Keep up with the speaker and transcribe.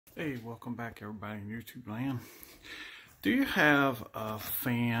Hey, welcome back everybody in YouTube land. Do you have a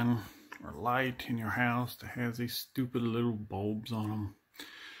fan or light in your house that has these stupid little bulbs on them?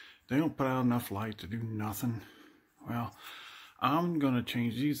 They don't put out enough light to do nothing. Well, I'm going to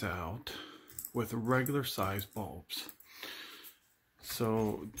change these out with regular size bulbs.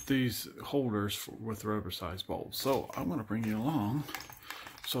 So these holders with regular size bulbs. So I'm going to bring you along.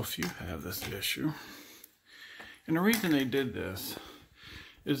 So if you have this issue, and the reason they did this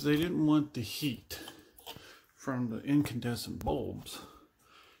is they didn't want the heat from the incandescent bulbs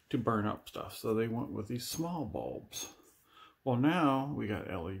to burn up stuff. So they went with these small bulbs. Well, now we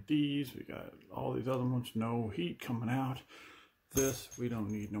got LEDs, we got all these other ones, no heat coming out. This we don't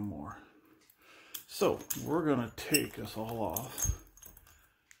need no more. So we're gonna take this all off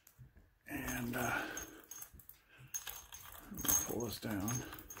and pull this down.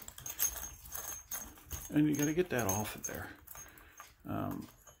 And you gotta get that off of there.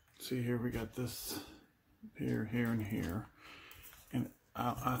 See here, we got this here, here, and here. And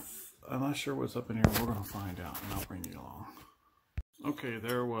I'm not sure what's up in here. We're going to find out, and I'll bring you along. Okay,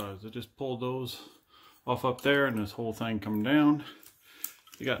 there it was. It just pulled those off up there, and this whole thing come down.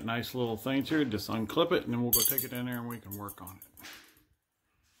 You got nice little things here. Just unclip it, and then we'll go take it in there, and we can work on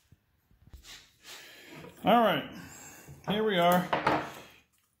it. All right, here we are.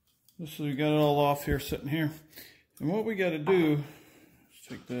 This is, we got it all off here, sitting here. And what we got to do is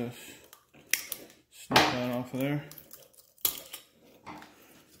take this, snip that off of there.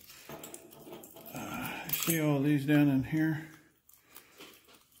 See all these down in here?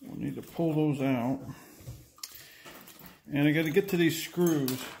 We'll need to pull those out. And I got to get to these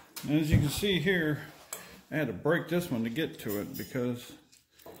screws. And as you can see here, I had to break this one to get to it because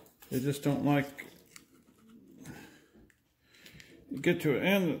they just don't like get to it,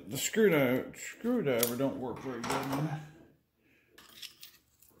 and the screwdriver don't work very good, man.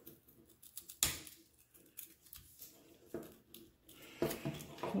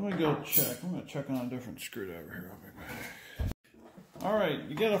 Let me go check. I'm gonna check on a different screwdriver here. I'll be back. All right,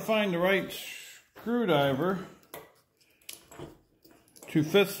 you gotta find the right screwdriver to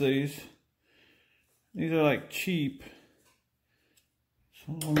fit these. These are like cheap. It's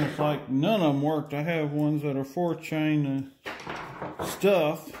almost like none of them worked. I have ones that are for China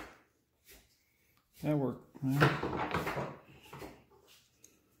stuff. That worked.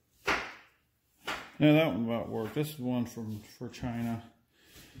 Yeah, that one about worked. This is one for China.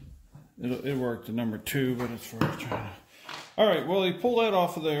 It worked the number 2, but it's for China. All right, well, you pull that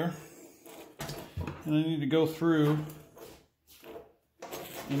off of there, and I need to go through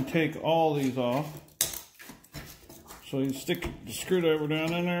and take all these off. So you stick the screwdriver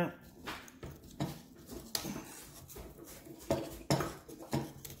down in there.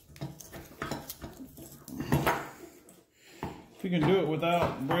 If you can do it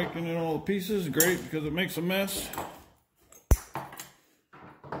without breaking it all to pieces, great, because it makes a mess.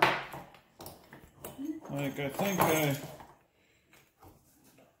 Like, I think I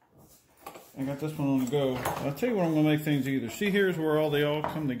got this one on the go. I'll tell you what, I'm going to make things easier. See, here's where they all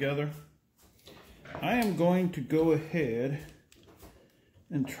come together. I am going to go ahead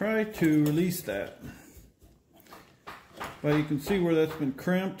and try to release that. But you can see where that's been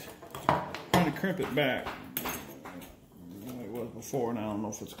crimped. I'm trying to crimp it back. It was before, and I don't know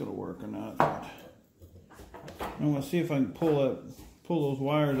if it's going to work or not. But I'm going to see if I can pull those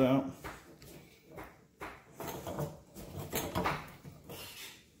wires out.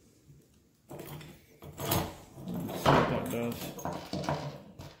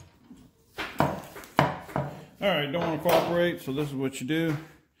 Alright, don't want to cooperate, so this is what you do.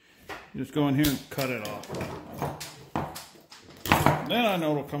 You just go in here and cut it off. Then I know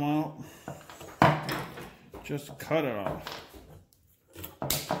it'll come out. Just cut it off.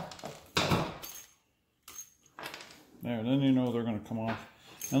 There, then you know they're going to come off.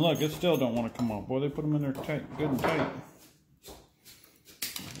 And look, it still don't want to come off. Boy, they put them in there tight, good and tight.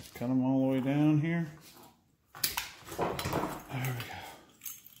 Just cut them all the way down here. There we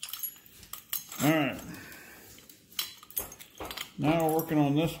go. Alright. Now we're working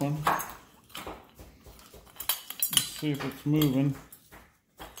on this one. Let's see if it's moving.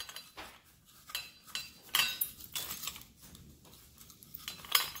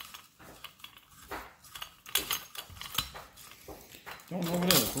 Don't know what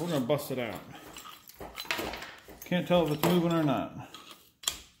it is. We're going to bust it out. Can't tell if it's moving or not.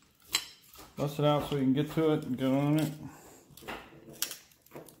 Bust it out so we can get to it and get on it.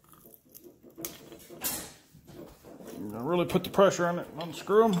 Really put the pressure on it,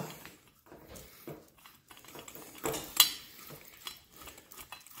 unscrew them.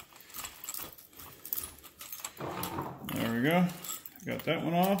 There we go. Got cut that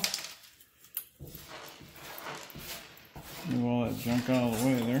one off. Move all that junk out of the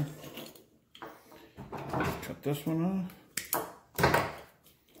way there. Cut this one off.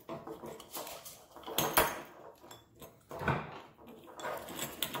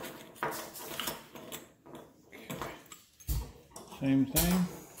 Same thing.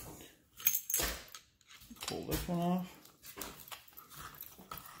 Pull this one off.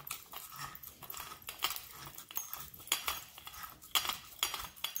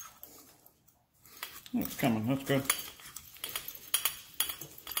 It's coming, that's good.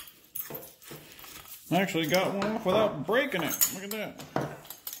 I actually got one off without breaking it. Look at that.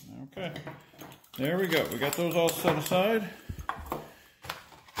 Okay, there we go. We got those all set aside.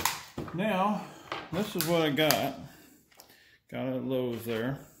 Now, this is what I got. Got it at Lowe's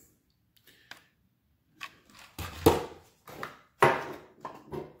there.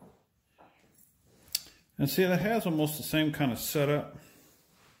 And see, that has almost the same kind of setup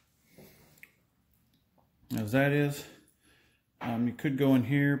as that is. You could go in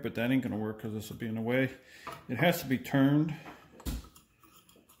here, but that ain't gonna work because this will be in the way. It has to be turned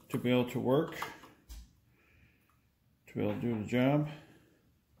to be able to work, to be able to do the job.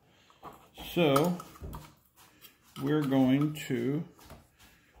 So we're going to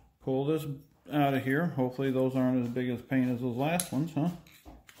pull this out of here. Hopefully those aren't as big as pain as those last ones, huh?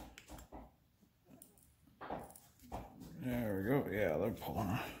 There we go. Yeah, they're pulling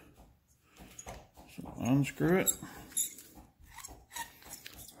out. So unscrew it.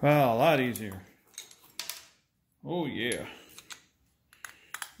 Wow, a lot easier. Oh yeah.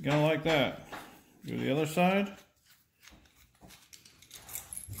 Gonna like that. Do the other side.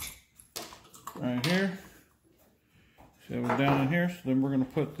 Right here. See, it was down in here, so then we're gonna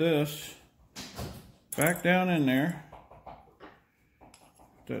put this back down in there.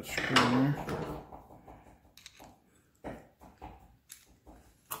 Put that screw in there.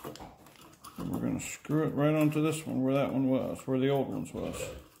 And we're gonna screw it right onto this one where that one was, where the old ones was.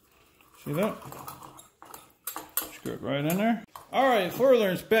 See that? Screw it right in there. All right, further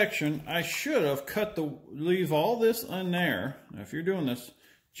inspection, I should have leave all this in there. Now, if you're doing this,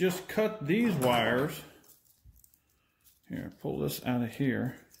 just cut these wires. Here, pull this out of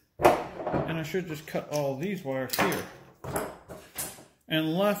here. And I should just cut all these wires here.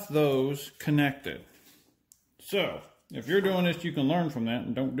 And left those connected. So, if you're doing this, you can learn from that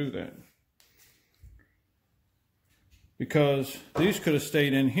and don't do that. Because these could have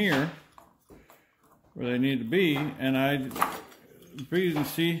stayed in here where they need to be, and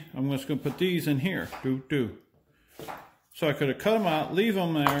see, I'm just going to put these in here. So I could have cut them out, leave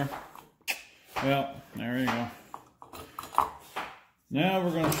them there. Well, there you go. Now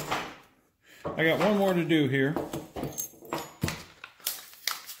we're going to, I got one more to do here.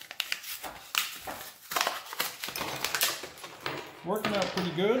 Working out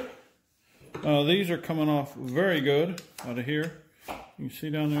pretty good. These are coming off very good out of here. You can see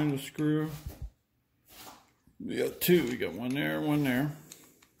down there the screw. We got two. We got one there, one there.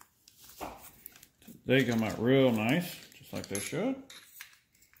 They come out real nice, just like they should.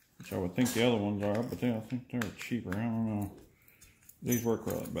 Which I would think the other ones are, but I think they're cheaper. I don't know. These work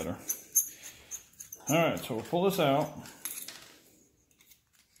really better. All right, so we'll pull this out.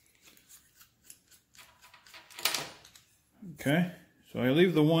 Okay, so I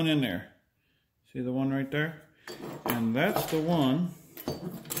leave the one in there. See the one right there? And that's the one.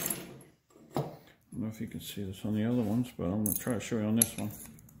 I don't know if you can see this on the other ones, but I'm going to try to show you on this one.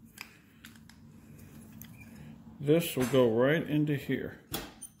 This will go right into here.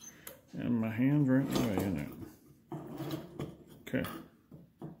 And my hand's right in the way in it. Okay.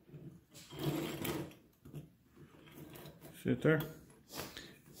 See it there?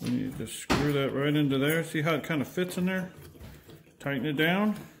 We need to screw that right into there. See how it kind of fits in there? Tighten it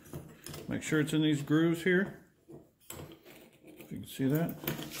down. Make sure it's in these grooves here. If you can see that.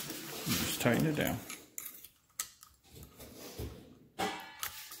 And just tighten it down.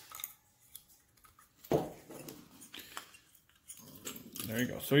 There you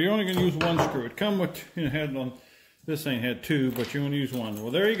go. So you're only going to use one screw. It come with, had on, this thing had two, but you're going to use one.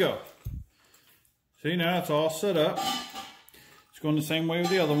 Well, there you go. See, now it's all set up. It's going the same way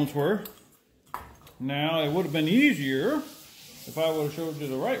the other ones were. Now, it would have been easier if I would have showed you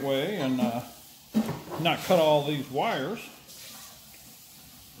the right way and not cut all these wires.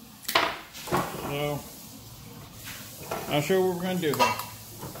 So, I'll show you what we're going to do here.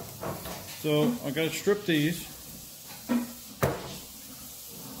 So, I've got to strip these.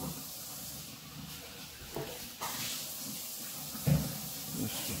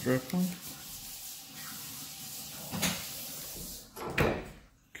 This is strip one.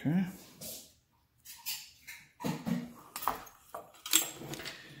 Okay.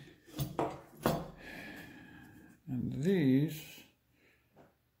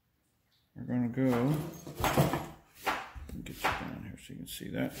 can see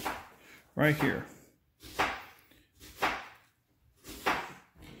that right here.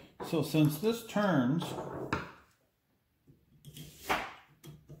 So since this turns,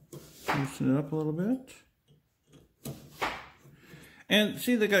 loosen it up a little bit. And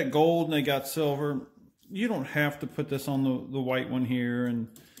see, they got gold and they got silver. You don't have to put this on the white one here and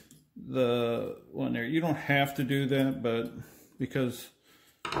the one there. You don't have to do that, but because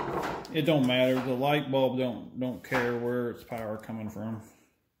it don't matter. The light bulb don't care where its power coming from.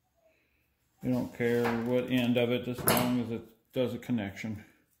 You don't care what end of it, just as long as it does a connection.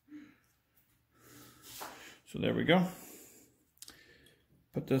 So there we go.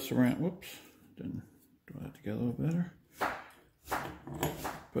 Put this around, whoops, didn't do that together a little better.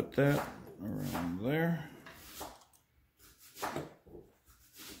 Put that around there.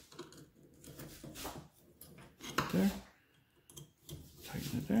 There.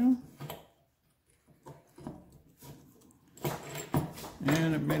 Tighten it down.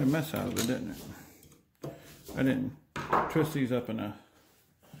 And it made a mess out of it, didn't it? I didn't twist these up enough.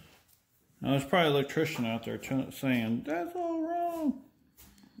 Now there's probably an electrician out there saying, that's all wrong.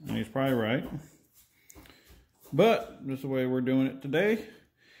 And he's probably right. But this is the way we're doing it today.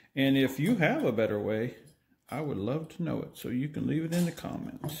 And if you have a better way, I would love to know it. So you can leave it in the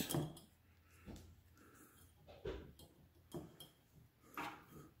comments.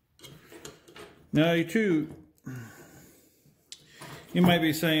 Now you might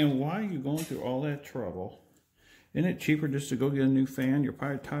be saying, why are you going through all that trouble? Isn't it cheaper just to go get a new fan? You're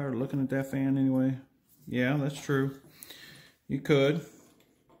probably tired of looking at that fan anyway. Yeah, that's true. You could.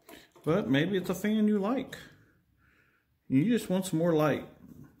 But maybe it's a fan you like. You just want some more light.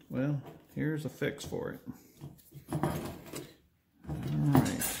 Well, here's a fix for it.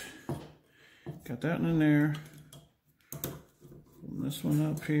 Alright. Got that in there. Put this one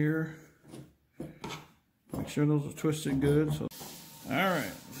up here. Make sure those are twisted good. So,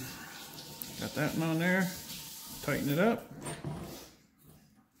 alright. Got that one on there. Tighten it up.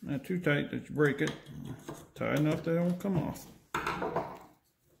 Not too tight that you break it. Tight enough that it won't come off.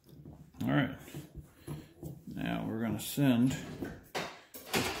 Alright. Now we're going to send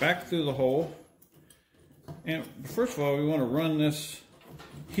this back through the hole. And first of all, we want to run this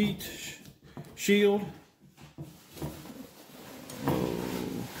heat shield.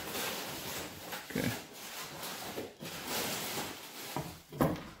 Okay.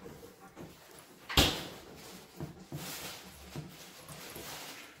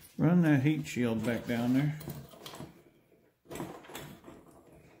 Run that heat shield back down there.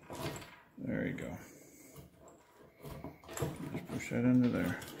 There you go. Just push that into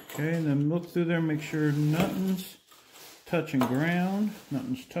there. Okay, then look through there, make sure nothing's touching ground,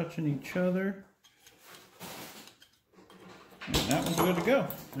 nothing's touching each other. And that one's good to go.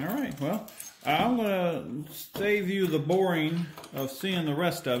 All right, well, I'm going to save you the boring of seeing the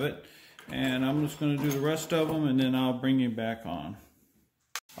rest of it. And I'm just going to do the rest of them, and then I'll bring you back on.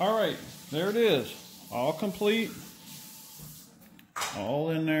 All right, there it is. All complete. All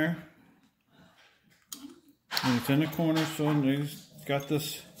in there. And it's in the corner, so it's got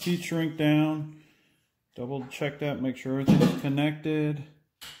this heat shrink down. Double check that, make sure everything's connected.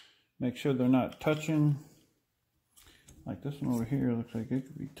 Make sure they're not touching. Like this one over here, looks like it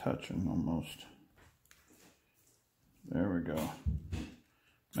could be touching almost. There we go.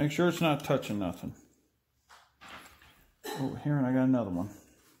 Make sure it's not touching nothing. Oh, here, and I got another one.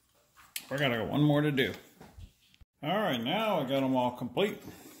 I got one more to do. All right, now I got them all complete.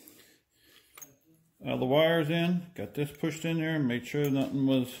 The wires in, got this pushed in there, made sure nothing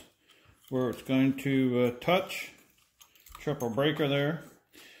was where it's going to touch. Triple breaker there.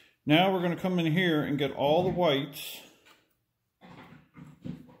 Now we're going to come in here and get all the whites.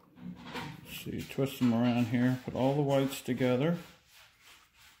 Let's see, twist them around here, put all the whites together.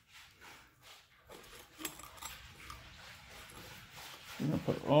 We're going to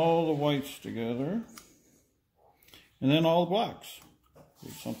put all the whites together. And then all the blacks.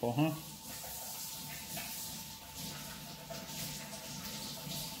 Pretty simple, huh?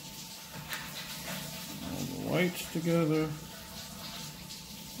 All the whites together.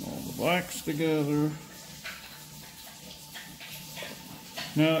 All the blacks together.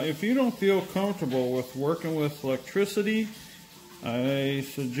 Now, if you don't feel comfortable with working with electricity, I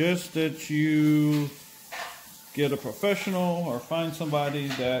suggest that you get a professional or find somebody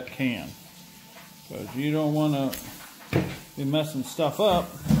that can. Because you don't want to be messing stuff up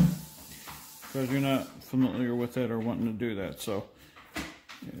because you're not familiar with it or wanting to do that. So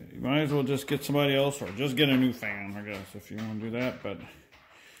you might as well just get somebody else or just get a new fan, I guess, if you want to do that. But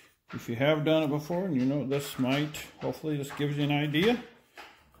if you have done it before and you know this might, hopefully this gives you an idea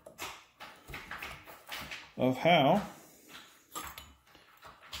of how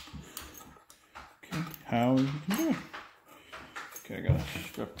how you can do it. Okay, I gotta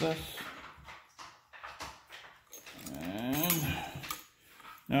strip this. And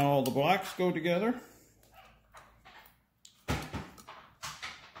now all the blacks go together.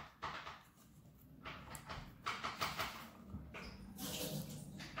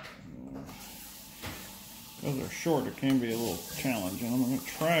 Because they're short, it can be a little challenging. I'm going to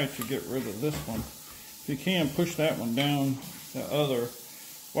try to get rid of this one. If you can, push that one down, the other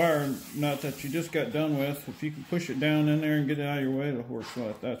wire nut that you just got done with. If you can push it down in there and get it out of your way, it'll work.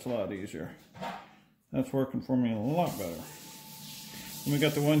 That's a lot easier. That's working for me a lot better. And we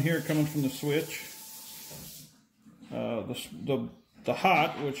got the one here coming from the switch. The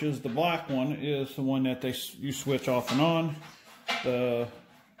hot, which is the black one, is the one that you switch off and on. The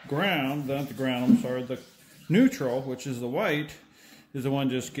ground, not the ground, I'm sorry, the neutral, which is the white, is the one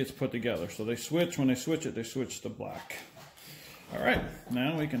that just gets put together. So they switch, when they switch it, they switch to black. All right,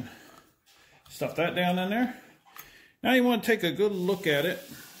 now we can stuff that down in there. Now you want to take a good look at it.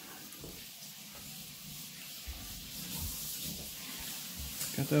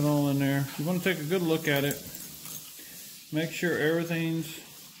 Got that all in there. You want to take a good look at it. Make sure everything's,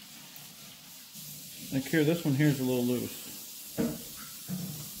 like here, this one here is a little loose.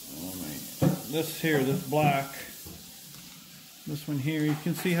 This here, this black, this one here, you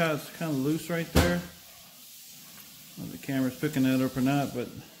can see how it's kind of loose right there. Well, the camera's picking that up or not, but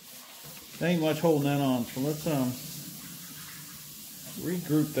there ain't much holding that on. So let's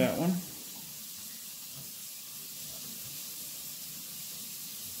regroup that one.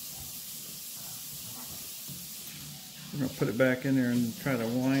 We're gonna put it back in there and try to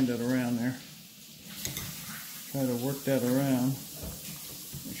wind it around there. Try to work that around.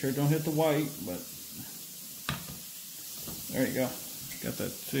 Make sure it don't hit the white, but there you go. Got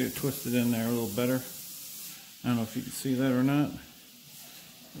that twisted in there a little better. I don't know if you can see that or not.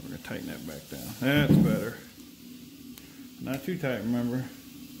 We're gonna tighten that back down. That's better. Not too tight, remember.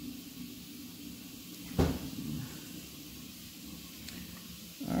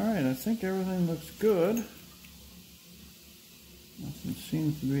 All right, I think everything looks good. Nothing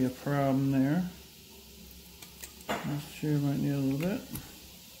seems to be a problem there. This here might need a little bit.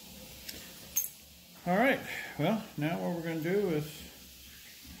 All right, well, now what we're going to do is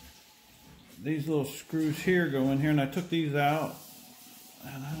these little screws here go in here, and I took these out,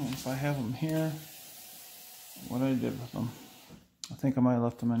 and I don't know if I have them here, what I did with them. I think I might have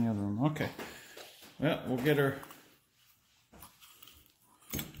left them in the other room. Okay, well, we'll get her,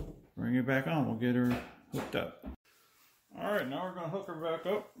 bring it back on, we'll get her hooked up. All right, now we're going to hook her back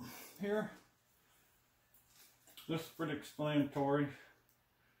up here. This is pretty explanatory.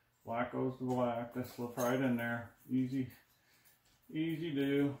 Black goes to black. This slip right in there. Easy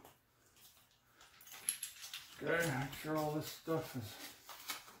do. Okay, make sure all this stuff is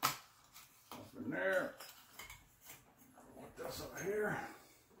up in there. Put this up here.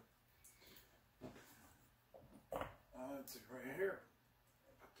 That's it right here.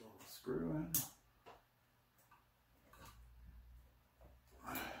 Put the little screw in.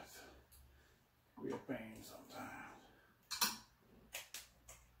 Be a pain sometimes.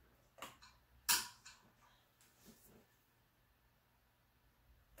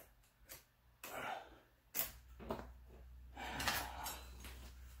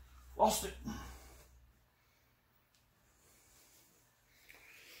 Lost it.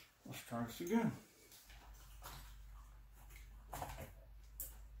 Let's try this again.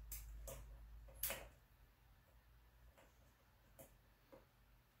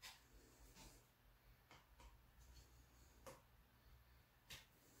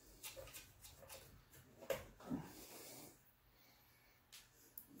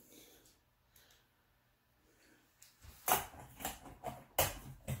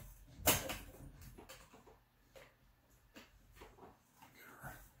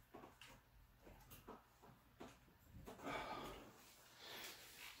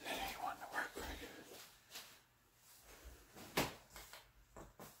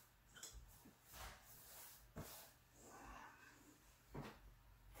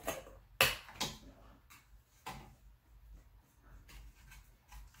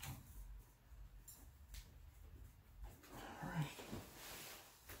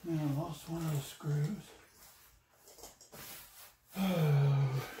 Now I lost one of the screws.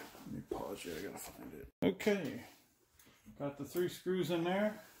 Let me pause here, I gotta find it. Okay, got the 3 screws in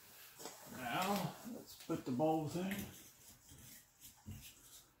there. Now, let's put the bulbs in.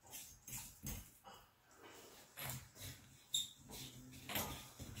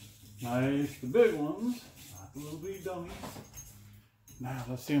 Nice, the big ones, not the little bitty dummies. Now,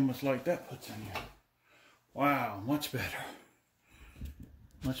 let's see how much light that puts in here. Wow, much better.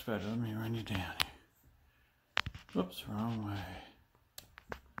 Much better. Let me run you down here. Whoops, wrong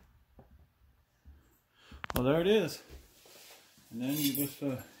way. Well, there it is. And then you just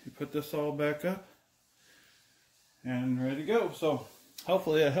you put this all back up and ready to go. So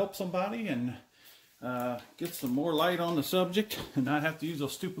hopefully it helps somebody and get some more light on the subject and not have to use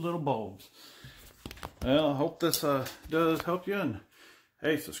those stupid little bulbs. Well, I hope this does help you. And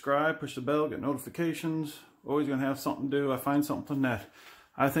hey, subscribe, push the bell, get notifications. Always gonna have something to do. I find something that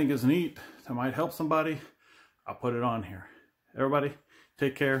I think is neat that might help somebody, I'll put it on here. Everybody,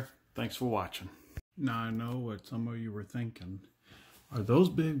 take care. Thanks for watching. Now I know what some of you were thinking. Are those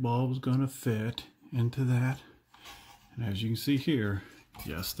big bulbs gonna fit into that? And as you can see here,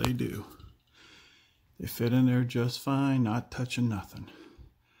 yes they do. They fit in there just fine, not touching nothing.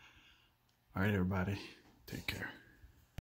 All right, everybody, take care.